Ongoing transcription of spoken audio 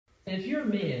If your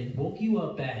man woke you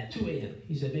up at 2 a.m.,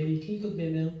 he said, baby, can you cook me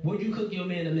a meal? Would you cook your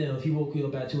man a meal if he woke you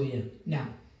up at 2 a.m.? No.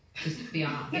 Just be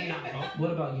honest.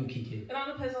 What about you, Kiki? It all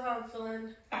depends on how I'm feeling.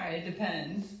 Alright, it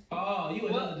depends. Oh, you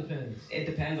another depends. It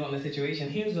depends on the situation.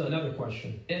 Here's another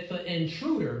question. If an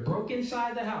intruder broke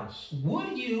inside the house,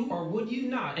 would you or would you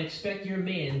not expect your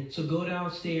man to go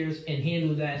downstairs and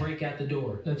handle that break at the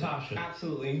door? Natasha.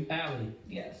 Absolutely. Allie.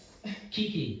 Yes.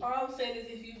 Kiki. All I'm saying is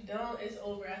if you don't, it's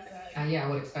over after that. Yeah, I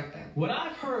would expect that. What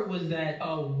I've heard was that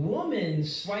a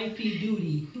woman's wifey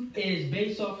duty is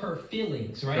based off her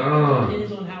feelings, right? It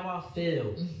depends on how I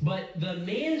feel. But the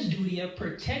man's duty of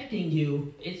protecting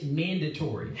you is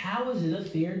mandatory. How is it a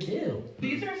fair deal?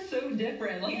 These are so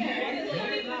different. Like, one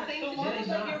is like the same. One is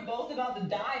like you're both about to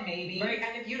die, maybe. Right,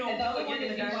 and if you don't, and the other one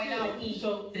is you might not eat.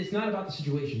 So it's not about the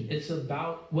situation. It's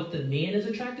about what the man is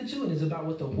attracted to, and it's about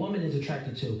what the woman is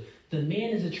attracted to. The man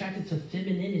is attracted to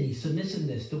femininity,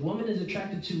 submissiveness. The woman is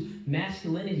attracted to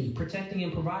masculinity, protecting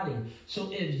and providing.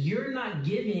 So if you're not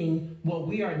giving what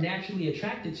we are naturally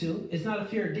attracted to, it's not a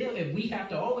fair deal if we have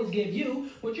to always give you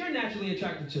what you're naturally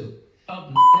attracted to.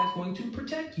 That's going to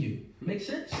protect you. Make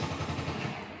sense? He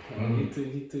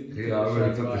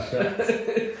already took the shots.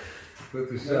 Put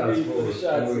the shots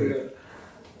forward.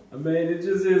 I mean, it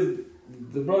just is,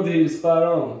 the brother here is spot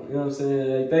on. You know what I'm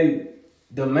saying? Like, they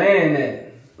demand that.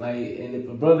 Like, and if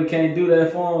a brother can't do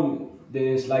that for him, then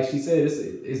it's like she said,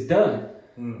 it's done.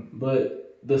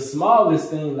 But the smallest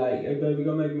thing, like, hey baby,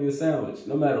 go make me a sandwich.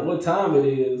 No matter what time it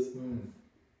is,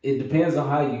 it depends on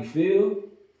how you feel.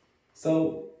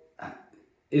 So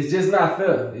it's just not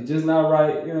fair. It's just not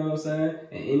right. You know what I'm saying?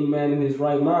 And any man in his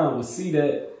right mind will see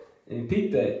that and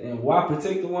peep that. And why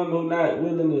protect the woman who's not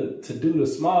willing to do the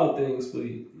small things for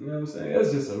you? You know what I'm saying?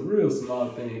 That's just a real small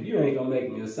thing. If you ain't gonna make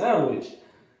me a sandwich,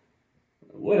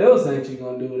 what else ain't you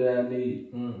gonna do that I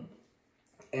need?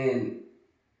 And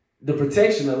the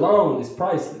protection alone is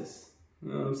priceless.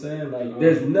 You know what I'm saying? Like,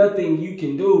 there's nothing you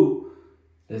can do,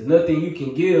 there's nothing you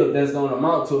can give that's gonna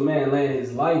amount to a man laying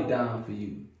his life down for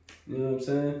you. You know what I'm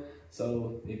saying?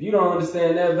 So if you don't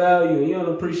understand that value and you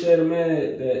don't appreciate a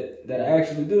man that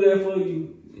actually do that for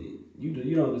you,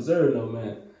 you don't deserve no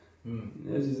man.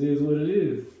 That just is what it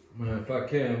is. Man, if I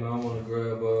can, man, I want to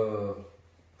grab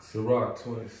Sirach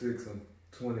 26 and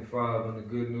 25 in the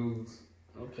good news.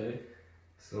 Okay.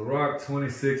 Sirach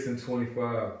 26 and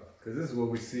 25, because this is what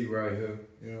we see right here.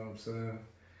 You know what I'm saying?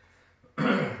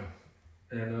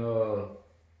 And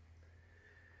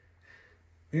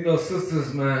you know,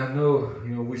 sisters, man, I know,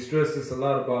 you know, we stress this a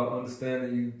lot about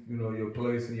understanding you know, your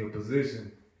place and your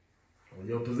position. Well,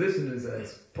 your position is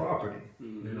as property.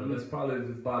 You know, that's probably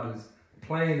about as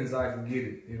plain as I can get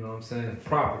it. You know what I'm saying?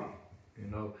 Property, you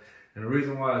know. And the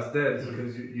reason why it's that is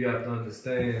because you have to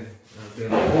understand the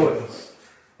importance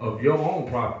of your own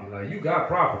property. Like, you got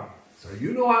property, so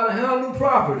you know how to handle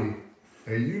property,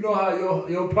 and you know how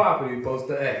your property is supposed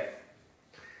to act.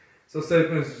 So say,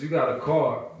 for instance, you got a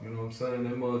car, you know what I'm saying,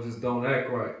 that mother just don't act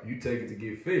right. You take it to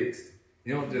get fixed.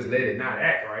 You don't just let it not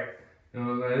act right. You know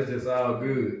what I'm saying? It's just all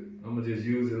good. I'm going to just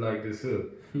use it like this here.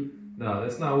 No,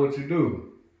 that's not what you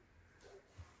do.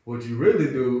 What you really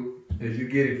do is you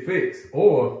get it fixed,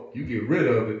 or you get rid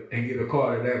of it and get a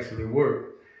car that actually works.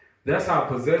 That's how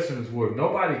possessions work.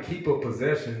 Nobody keep a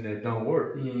possession that don't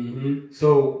work.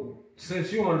 So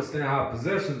since you understand how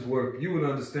possessions work, you would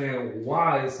understand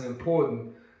why it's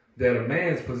important that a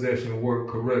man's possession work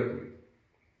correctly.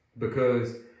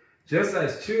 Because just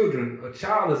as children, a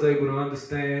child is able to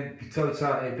understand. You tell a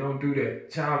child, hey, don't do that.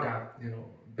 Child got, you know,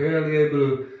 barely able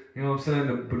to, you know what I'm saying,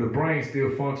 the brain still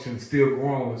functions, still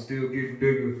growing, still getting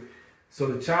bigger. So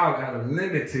the child got a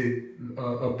limited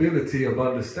ability of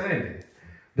understanding.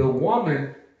 The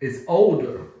woman is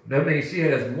older. That means she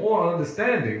has more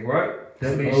understanding, right?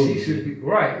 That means she should be,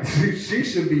 right, she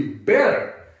should be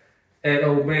better at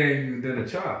obeying you than a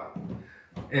child.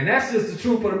 And that's just the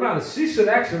truth of the matter. She should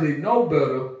actually know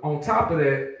better. On top of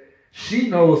that, she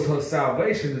knows her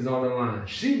salvation is on the line.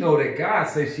 She know that God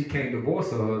says she can't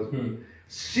divorce her husband.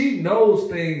 She knows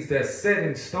things that's set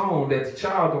in stone that the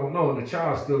child don't know, and the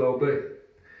child still obey.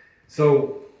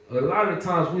 So a lot of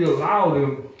times we allow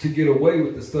them to get away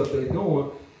with the stuff they're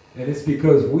doing, and it's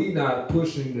because we not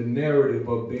pushing the narrative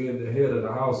of being the head of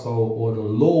the household or the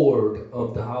Lord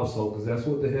of the household, because that's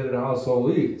what the head of the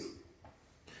household is.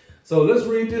 So let's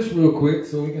read this real quick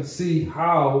so we can see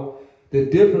how the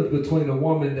difference between a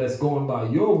woman that's going by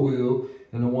your will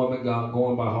and a woman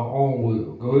going by her own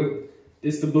will. Go ahead.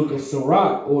 It's the book of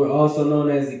Sirach, or also known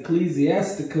as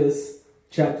Ecclesiasticus,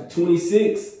 chapter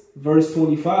 26, verse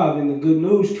 25 in the Good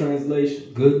News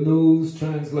translation. Good News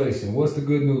translation. What's the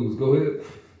good news? Go ahead.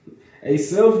 A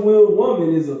self-willed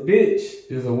woman is a bitch.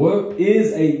 Is a what?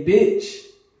 Is a bitch.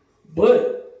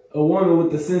 But a woman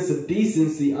with a sense of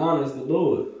decency honors the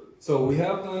Lord. So we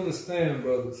have to understand,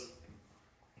 brothers,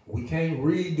 we can't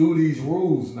redo these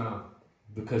rules now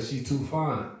because she's too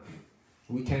fine.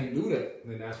 We can't do that.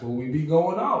 And that's where we be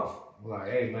going off. Like,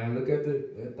 hey, man, look at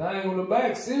that thing on the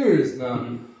back. Serious now.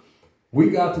 Mm-hmm. We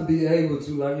got to be able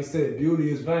to, like you said,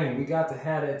 beauty is vain. We got to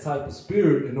have that type of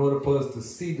spirit in order for us to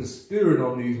see the spirit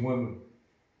on these women.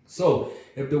 So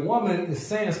if the woman is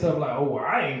saying stuff like, oh, well,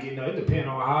 I ain't getting no, it depends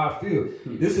on how I feel.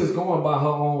 This is going by her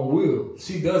own will.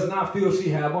 She does not feel she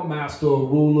have a master or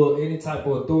ruler, any type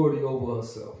of authority over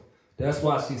herself. That's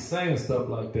why she's saying stuff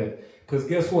like that. Because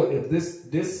guess what? If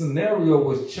this scenario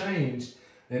was changed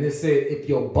and it said if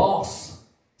your boss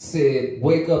said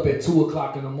wake up at 2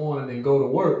 o'clock in the morning and go to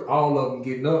work, all of them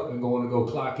getting up and going to go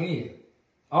clock in.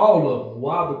 All of them.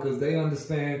 Why? Because they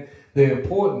understand the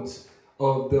importance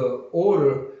of the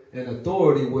order and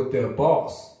authority with their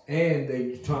boss. And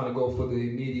they trying to go for the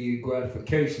immediate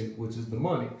gratification, which is the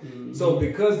money. Mm-hmm. So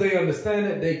because they understand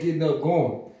it, they getting up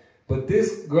going. But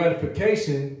this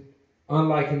gratification,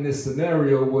 unlike in this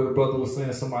scenario where the brother was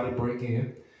saying somebody break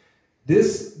in,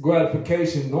 this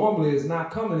gratification normally is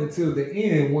not coming until the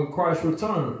end when Christ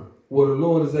returns, where the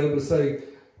Lord is able to say,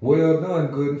 well done,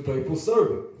 good and faithful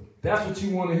servant. That's what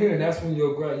you want to hear, and that's when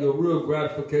your real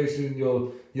gratification,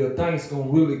 your thanks gonna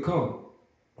really come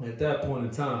at that point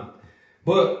in time.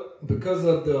 But because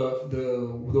of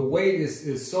the weight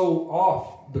is so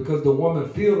off, because the woman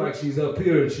feel like she's up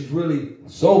here and she's really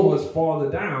so much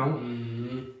farther down,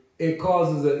 it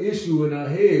causes an issue in her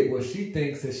head where she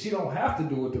thinks that she don't have to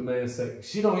do what the man says.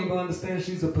 She don't even understand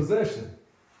she's a possession.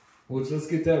 Which, let's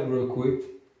get that real quick.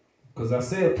 Because I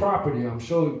said property. I'm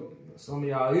sure some of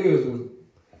y'all ears would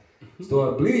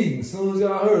start bleeding as soon as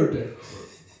y'all heard that.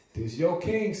 This your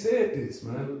king said this,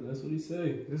 man. That's what he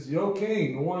said. This is your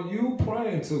king, the one you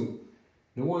praying to.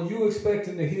 The one you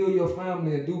expecting to heal your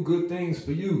family and do good things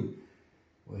for you.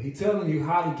 Well, he telling you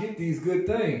how to get these good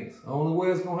things. The only way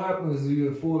it's going to happen is you're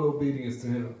in full obedience to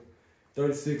him.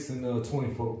 36 and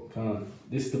 24.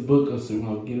 This is the book of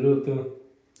Sirach. Get it up there.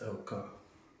 Okay.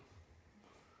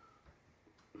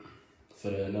 So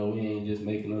that I know we ain't just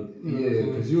making up. Yeah,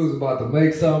 because you was about to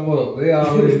make something up. They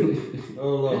already,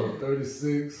 hold on,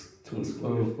 36,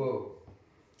 24.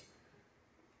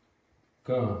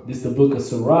 This is the book of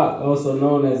Sirach, also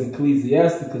known as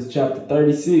Ecclesiasticus, chapter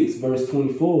 36, verse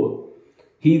 24.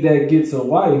 He that gets a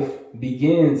wife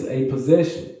begins a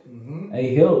possession,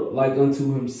 a help like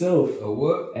unto himself. A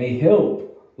what? A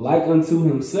help like unto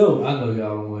himself. I know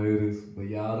y'all don't want to hear this, but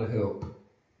y'all the help.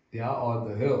 Y'all are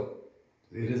the help.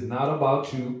 It is not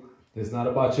about you. It's not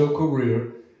about your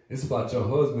career. It's about your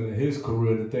husband and his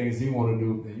career, the things he want to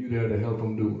do, and you there to help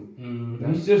him do it.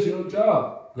 That's just your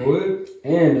job. Go ahead.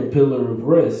 And a pillar of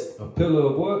rest. A pillar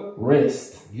of what?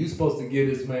 Rest. You supposed to give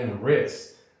this man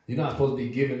rest. You're not supposed to be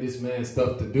giving this man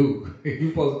stuff to do.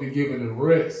 You're supposed to be giving him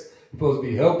rest. You're supposed to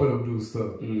be helping him do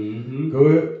stuff. Go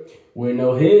ahead. Where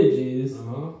no hedge is,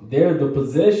 there the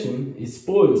possession is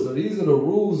spoiled. So these are the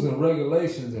rules and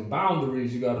regulations and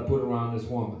boundaries you got to put around this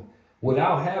woman.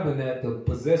 Without having that, the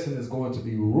possession is going to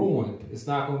be ruined. It's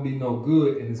not going to be no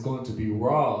good, and it's going to be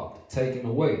robbed, taken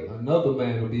away. Another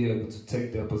man will be able to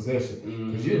take that possession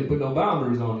because you didn't put no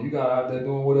boundaries on it. You got out there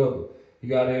doing whatever. You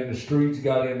got it in the streets, you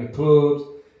got it in the clubs,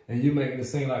 and you're making it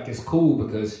seem like it's cool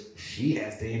because she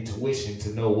has the intuition to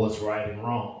know what's right and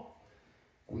wrong.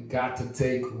 We got to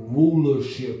take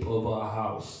rulership of our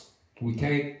house. We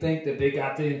can't think that they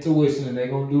got the intuition and they're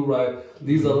going to do right.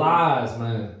 These are lies,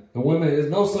 man. The women,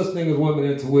 there's no such thing as women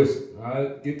intuition. All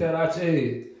right? Get that out your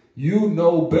head. You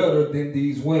know better than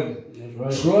these women. That's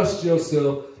right. Trust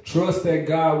yourself. Trust that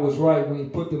God was right when he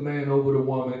put the man over the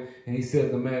woman and he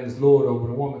said the man is Lord over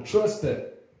the woman. Trust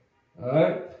that. All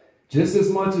right? Just as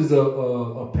much as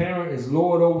a parent is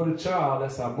Lord over the child,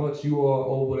 that's how much you are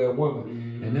over that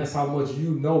woman. And that's how much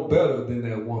you know better than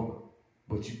that woman.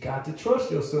 But you got to trust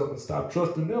yourself and stop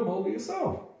trusting them over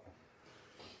yourself.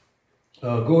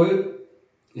 Go ahead.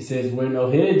 It says, where no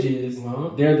hedge is,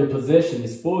 there the possession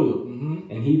is spoiled.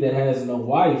 And he that has no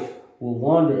wife will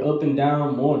wander up and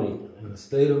down mourning. In a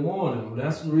state of mourning.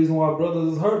 That's the reason why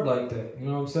brothers is hurt like that. You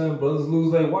know what I'm saying? Brothers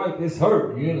lose their wife, it's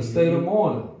hurt. You're in a state of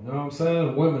mourning. You know what I'm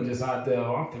saying? Women just out there,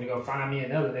 oh, I'm finna go find me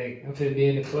another nigga. I'm finna be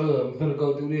in the club. I'm finna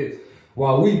go do this.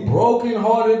 While we broken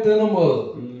hearted than a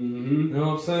mother. You know what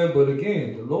I'm saying? But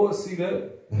again, the Lord see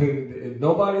that.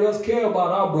 Nobody else care about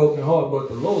our broken heart but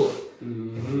the Lord.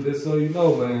 Just so you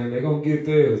know, man, they're going to get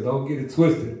theirs. Don't get it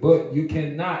twisted. But you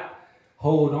cannot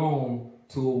hold on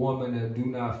to a woman that do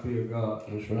not fear God.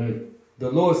 That's right. the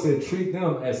Lord said treat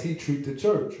them as he treat the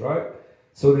church, right?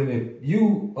 So then if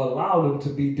you allow them to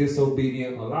be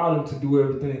disobedient, allow them to do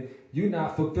everything, you're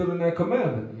not fulfilling that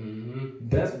commandment. Mm-hmm.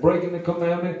 That's breaking the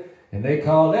commandment, and they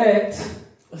call that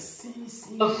a sin.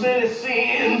 That's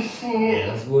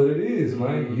what it is,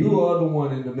 man. Mm-hmm. You are the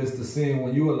one in the midst of sin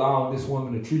when you allow this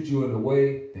woman to treat you in a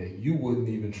way that you wouldn't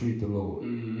even treat the Lord.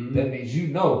 Mm-hmm. That means you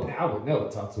know that I would never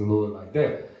talk to the Lord like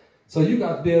that. So you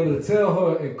got to be able to tell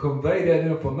her and convey that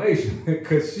information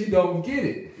because she don't get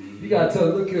it. You got to tell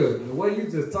her, look here, the way you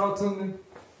just talk to me,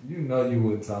 you know you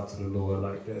wouldn't talk to the Lord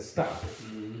like that. Stop it.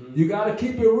 Mm-hmm. You got to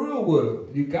keep it real with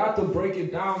her. You got to break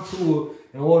it down to her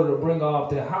in order to bring her off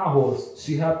that high horse.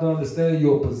 She have to understand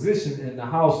your position in the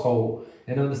household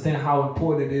and understand how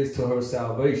important it is to her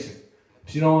salvation.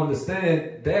 If she don't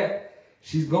understand that,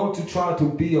 she's going to try to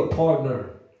be a partner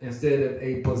instead of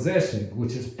a possession,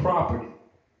 which is property.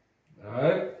 All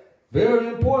right? Very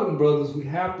important, brothers. We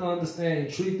have to understand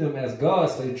and treat them as God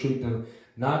say treat them,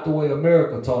 not the way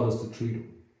America taught us to treat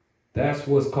them. That's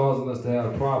what's causing us to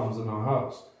have problems in our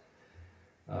house.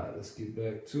 All right, let's get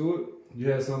back to it. You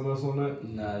had something else on that?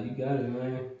 Nah, you got it,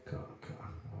 man.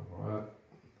 All right.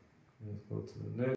 Let's go to the next.